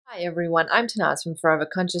Hi everyone, I'm Tanaz from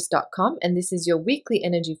foreverconscious.com and this is your weekly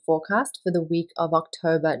energy forecast for the week of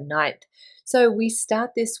October 9th. So we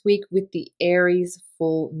start this week with the Aries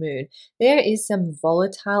full moon. There is some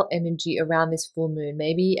volatile energy around this full moon.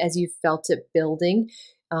 Maybe as you felt it building,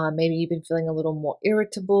 maybe you've been feeling a little more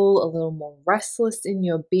irritable, a little more restless in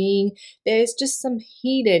your being. There's just some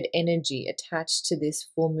heated energy attached to this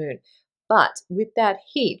full moon. But with that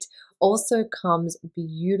heat, also comes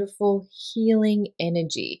beautiful healing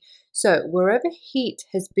energy. So wherever heat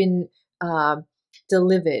has been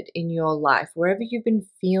delivered in your life, wherever you've been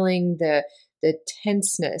feeling the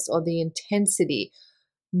tenseness or the intensity,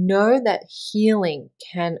 know that healing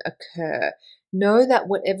can occur. Know that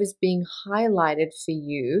whatever's being highlighted for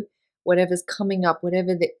you, whatever's coming up,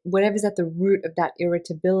 whatever's at the root of that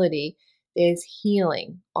irritability, there's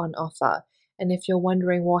healing on offer. And if you're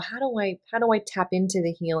wondering, well, how do I tap into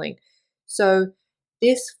the healing? So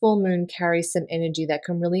this full moon carries some energy that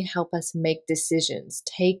can really help us make decisions,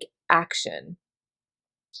 take action.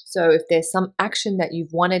 So if there's some action that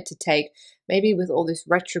you've wanted to take, maybe with all this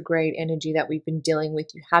retrograde energy that we've been dealing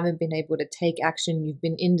with, you haven't been able to take action, you've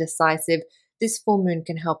been indecisive, this full moon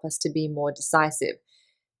can help us to be more decisive.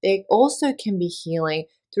 There also can be healing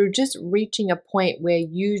through just reaching a point where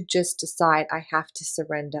you just decide, I have to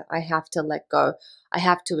surrender, I have to let go, I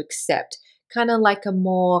have to accept, kind of like a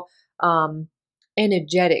more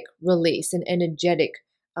energetic release, an energetic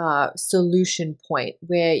solution point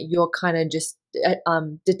where you're kind of just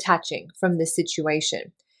detaching from the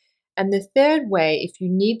situation. And the third way, if you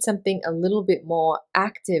need something a little bit more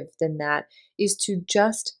active than that, is to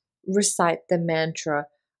just recite the mantra,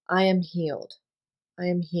 I am healed. I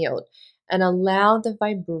am healed. And allow the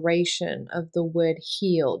vibration of the word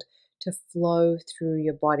healed to flow through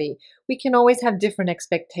your body. We can always have different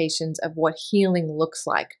expectations of what healing looks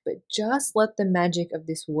like, but just let the magic of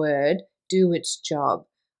this word do its job.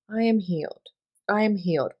 I am healed. I am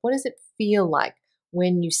healed. What does it feel like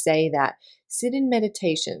when you say that? Sit in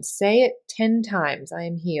meditation. Say it 10 times. I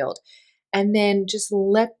am healed. And then just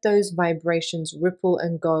let those vibrations ripple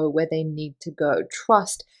and go where they need to go.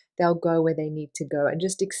 Trust they'll go where they need to go, and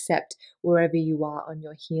just accept wherever you are on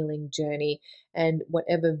your healing journey, and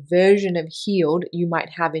whatever version of healed you might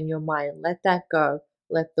have in your mind, let that go.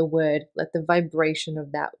 Let the word, let the vibration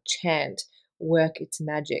of that chant work its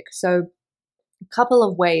magic. So a couple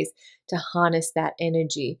of ways to harness that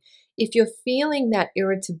energy. If you're feeling that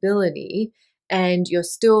irritability and you're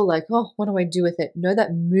still like, oh, what do I do with it? Know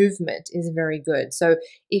that movement is very good. So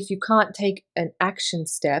if you can't take an action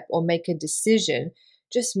step or make a decision,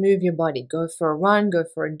 just move your body. Go for a run, go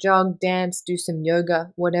for a jog, dance, do some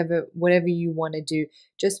yoga, whatever you want to do.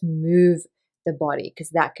 Just move the body, because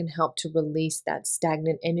that can help to release that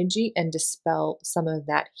stagnant energy and dispel some of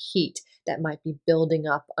that heat that might be building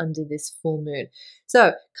up under this full moon.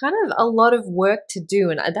 So kind of a lot of work to do,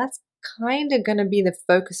 and that's kind of going to be the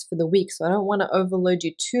focus for the week. So I don't want to overload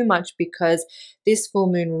you too much, because this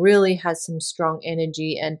full moon really has some strong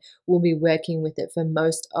energy and we'll be working with it for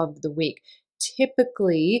most of the week.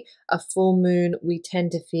 Typically, a full moon we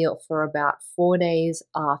tend to feel for about 4 days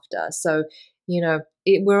after. So,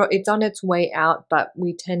 it's on its way out, but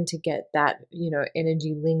we tend to get that,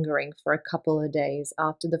 energy lingering for a couple of days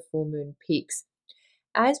after the full moon peaks.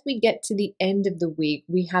 As we get to the end of the week,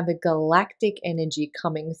 we have a galactic energy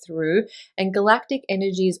coming through, and galactic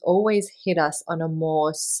energies always hit us on a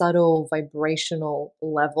more subtle vibrational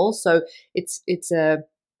level. So it's a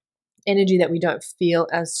energy that we don't feel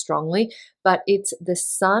as strongly, but it's the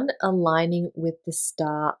sun aligning with the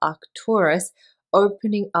star Arcturus,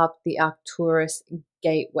 opening up the Arcturus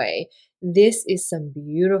gateway. This is some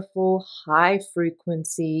beautiful, high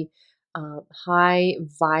frequency, high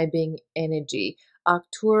vibing energy.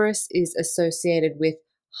 Arcturus is associated with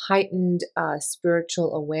heightened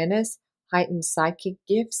spiritual awareness, heightened psychic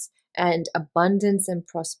gifts, and abundance and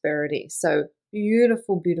prosperity. So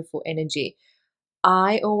beautiful, beautiful energy.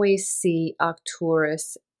 I always see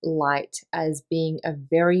Arcturus light as being a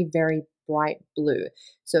very, very bright blue.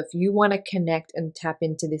 So if you want to connect and tap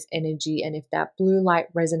into this energy, and if that blue light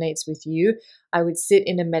resonates with you, I would sit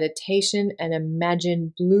in a meditation and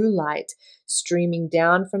imagine blue light streaming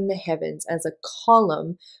down from the heavens as a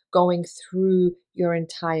column going through your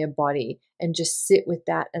entire body, and just sit with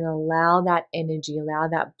that and allow that energy, allow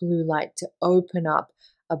that blue light to open up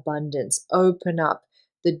abundance, open up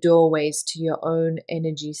the doorways to your own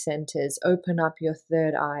energy centers, open up your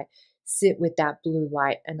third eye, sit with that blue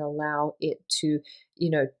light and allow it to,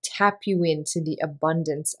 tap you into the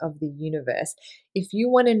abundance of the universe. If you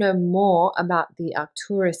want to know more about the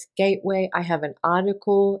Arcturus Gateway, I have an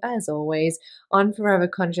article, as always, on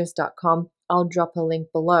foreverconscious.com I'll drop a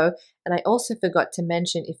link below. And I also forgot to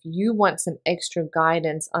mention, if you want some extra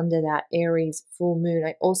guidance under that Aries full moon,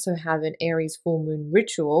 I also have an Aries full moon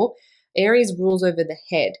ritual. Aries rules over the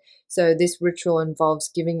head. So this ritual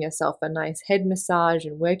involves giving yourself a nice head massage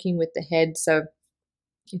and working with the head. So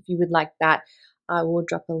if you would like that, I will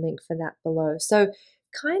drop a link for that below. So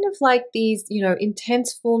kind of like these,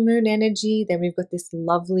 intense full moon energy. Then we've got this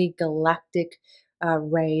lovely galactic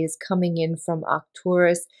rays coming in from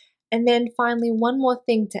Arcturus. And then finally, one more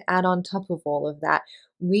thing to add on top of all of that,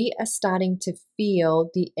 we are starting to feel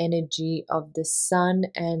the energy of the Sun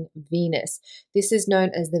and Venus. This is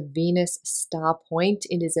known as the Venus star point.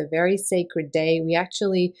 It is a very sacred day. We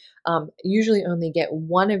actually usually only get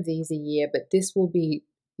one of these a year, but this will be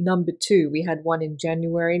number 2. We had one in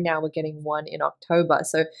January. Now we're getting one in October.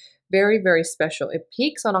 So very, very special. It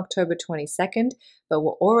peaks on October 22nd, but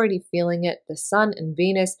we're already feeling it. The Sun and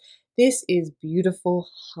Venus. This is beautiful,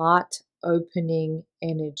 heart-opening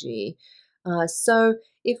energy. So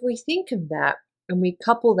if we think of that and we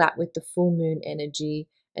couple that with the full moon energy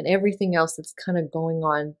and everything else that's kind of going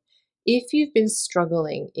on, if you've been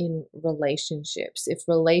struggling in relationships, if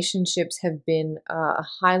relationships have been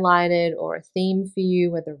highlighted or a theme for you,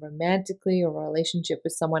 whether romantically or a relationship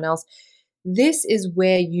with someone else, this is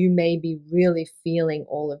where you may be really feeling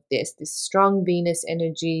all of this strong Venus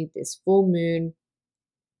energy, this full moon.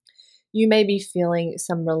 You may be feeling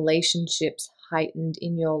some relationships heightened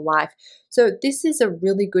in your life. So this is a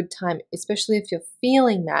really good time, especially if you're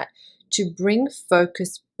feeling that, to bring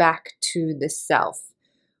focus back to the self.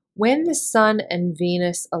 When the Sun and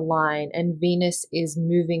Venus align, and Venus is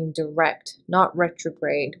moving direct, not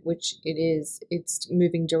retrograde, which it is, it's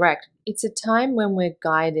moving direct, it's a time when we're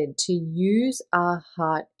guided to use our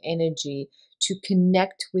heart energy to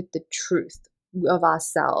connect with the truth of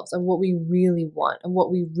ourselves, of what we really want, of what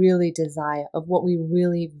we really desire, of what we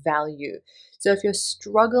really value. So if you're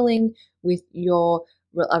struggling with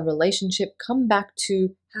a relationship, come back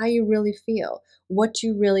to how you really feel, what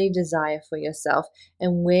you really desire for yourself,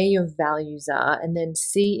 and where your values are, and then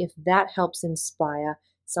see if that helps inspire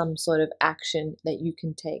some sort of action that you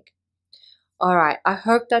can take. All right, I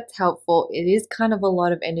hope that's helpful. It is kind of a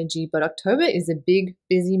lot of energy, but October is a big,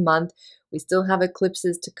 busy month. We still have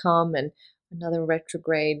eclipses to come and another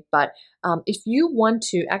retrograde. But if you want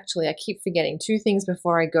to, actually, I keep forgetting 2 things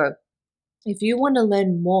before I go. If you want to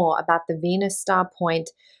learn more about the Venus star point,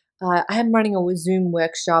 I am running a Zoom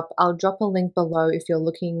workshop. I'll drop a link below if you're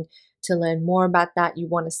looking to learn more about that. You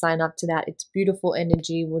want to sign up to that. It's beautiful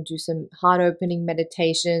energy. We'll do some heart-opening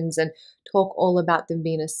meditations and talk all about the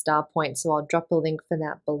Venus star point. So I'll drop a link for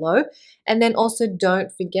that below. And then also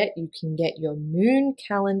don't forget, you can get your moon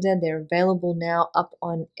calendar. They're available now up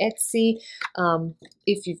on Etsy.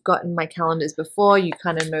 If you've gotten my calendars before, you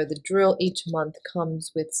kind of know the drill. Each month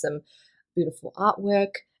comes with some beautiful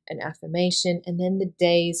artwork, an affirmation, and then the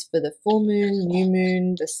days for the full moon, new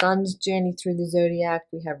moon, the sun's journey through the zodiac.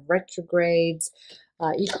 We have retrogrades,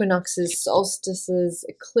 equinoxes, solstices,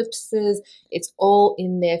 eclipses. It's all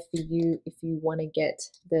in there for you if you want to get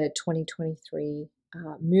the 2023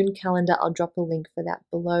 moon calendar. I'll drop a link for that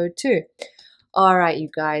below too. All right, you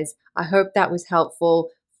guys, I hope that was helpful.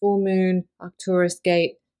 Full moon, Arcturus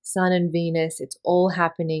gate, Sun and Venus, it's all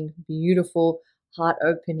happening. Beautiful,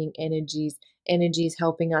 heart-opening energies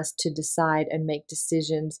helping us to decide and make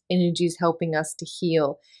decisions, energies helping us to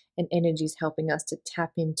heal, and energies helping us to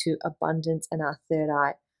tap into abundance and our third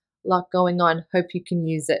eye. Lot going on. Hope you can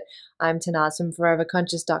use it. I'm Tanaz from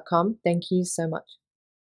foreverconscious.com. Thank you so much.